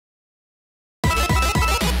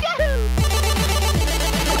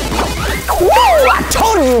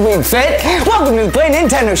told you we'd fit. Welcome to the Play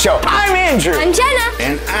Nintendo Show. I'm Andrew. I'm Jenna.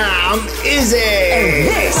 And I'm Izzy. And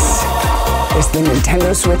this is the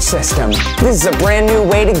Nintendo Switch system. This is a brand new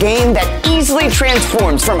way to game that easily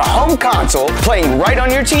transforms from a home console playing right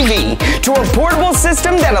on your TV to a portable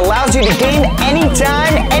system that allows you to game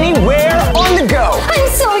anytime, anywhere, on the go. I'm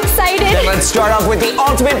so excited. Then let's start off with the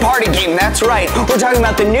ultimate party game. That's right. We're talking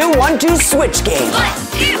about the new 1-2 Switch game.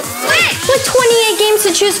 1-2 Switch! With 28 games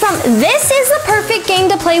to choose from, this is the perfect game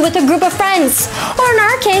to play with a group of friends. Or in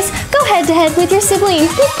our case, go head-to-head with your sibling.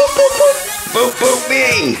 Boop, boop, boop, boop. Boop, boop,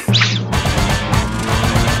 me.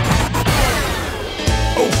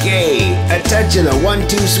 Okay, a touch of the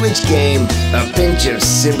 1-2 Switch game, a pinch of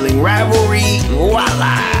sibling rivalry,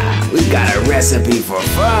 voila! We've got a recipe for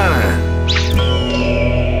fun.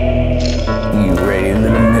 You ready,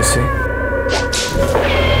 little missy?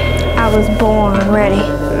 I was born ready.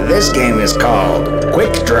 This game is called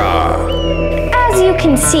Quick Draw. As you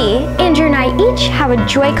can see, Andrew and I each have a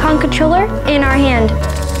Joy-Con controller in our hand.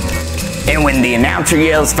 And when the announcer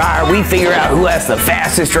yells fire, we figure out who has the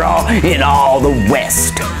fastest draw in all the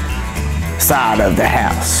west side of the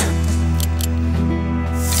house.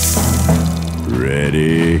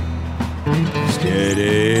 Ready,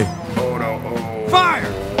 steady, fire!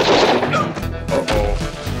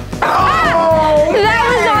 That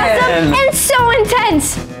was awesome and so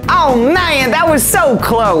intense. Oh man, that was so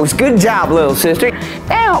close. Good job, little sister.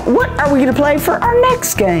 Now, what are we gonna play for our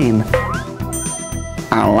next game?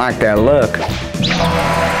 I don't like that look.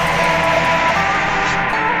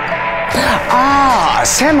 Ah,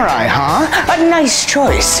 samurai, huh? A nice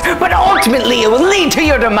choice, but ultimately it will lead to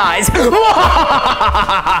your demise.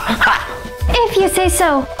 If you say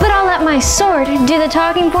so, but I'll let my sword do the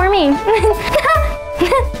talking for me.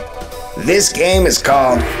 This game is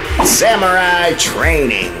called Samurai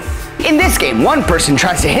Training. In this game, one person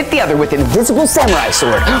tries to hit the other with an invisible samurai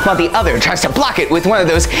sword, while the other tries to block it with one of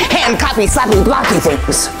those hand copy slappy blocky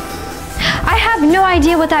things. I have no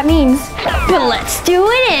idea what that means, but let's do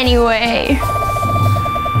it anyway.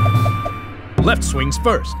 Left swings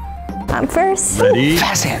first. I'm first. Ready,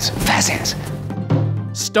 Fast hands, fast hands.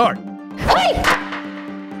 start. Hey!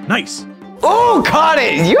 Nice. Oh, caught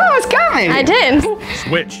it! You almost got me! I did.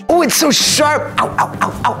 Switch. Oh, it's so sharp! Ow, ow,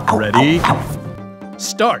 ow, ow, ow, Ready, ow, ow.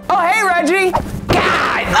 start. Oh, hey, Reggie!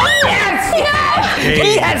 God! Oh, yes! Yes!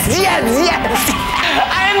 Hey. Yes, yes, yes!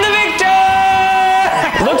 I am the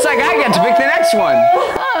victor! Looks like I get to pick the next one.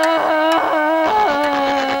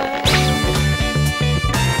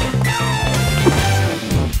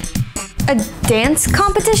 A dance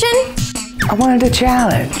competition? I wanted a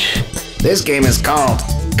challenge. This game is called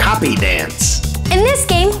Copy Dance. In this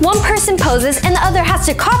game, one person poses and the other has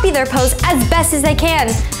to copy their pose as best as they can.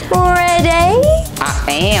 Ready? I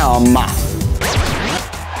am.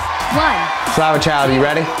 1, Flower Child, you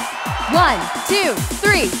ready? 1, 2,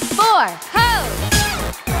 3, 4, pose!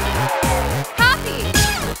 Copy!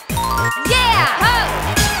 Yeah! Pose!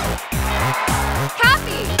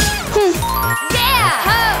 Copy! Yeah!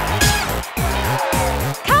 Pose!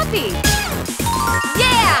 Copy!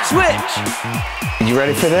 Yeah! Switch! You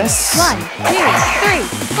ready for this? 1, 2, 3,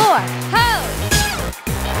 4, pose!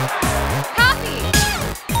 Copy!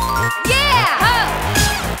 Yeah! Pose!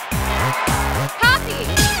 Copy!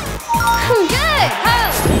 Good!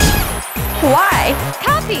 Pose! Why?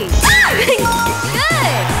 Copy!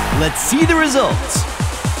 Good! Let's see the results.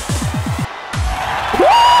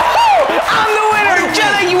 Woo-hoo! I'm the winner!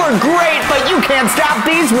 Jenna, you were great, but you can't stop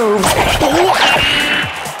these moves.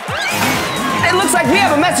 It looks like we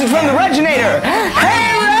have a message from the Reginator.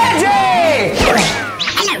 Hey, Reggie!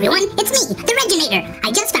 Hello everyone, it's me, the Reginator.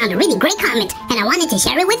 I just found a really great comment and I wanted to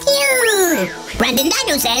share it with you. Brendan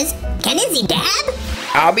Dino says, can Izzy dab?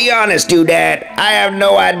 I'll be honest, Doodad, I have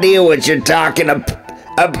no idea what you're talking about.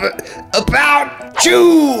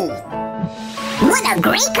 Chew! What a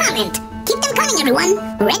great comment. Keep them coming everyone.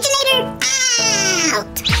 Reginator out.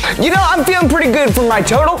 You know, I'm feeling pretty good for my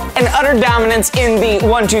total and utter dominance in the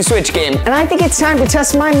 1-2 Switch game. And I think it's time to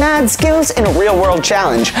test my mad skills in a real-world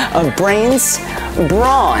challenge of brains,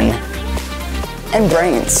 brawn, and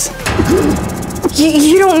brains.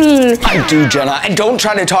 You don't mean... I do, Jenna, and don't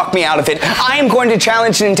try to talk me out of it. I am going to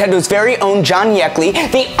challenge Nintendo's very own John Yeckley,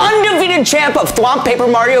 the undefeated champ of Thwomp Paper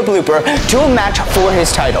Mario Blooper, to a match for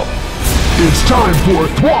his title. It's time for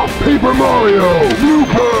Thwomp Paper Mario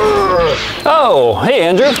Blooper! Oh, hey,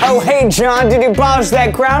 Andrew. Oh, hey, John, did you polish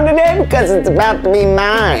that crown today? Because it's about to be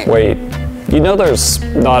mine. Wait, you know there's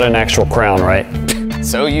not an actual crown, right?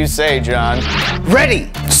 So you say, John. Ready,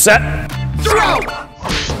 Set. throw!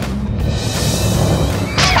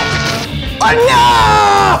 Oh,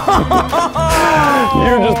 no!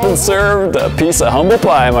 You've just been served a piece of humble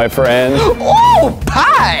pie, my friend. Oh,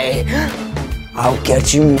 pie! I'll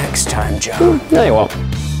get you next time, Joe. No, you won't.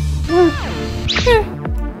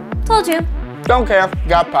 Told you. Don't care,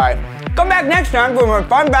 got pie. Come back next time for more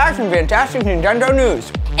fun facts and fantastic Nintendo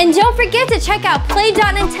news. And don't forget to check out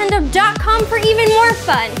play.nintendo.com for even more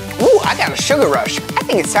fun. Ooh, I got a sugar rush. I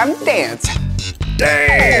think it's time to dance.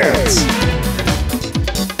 Dance!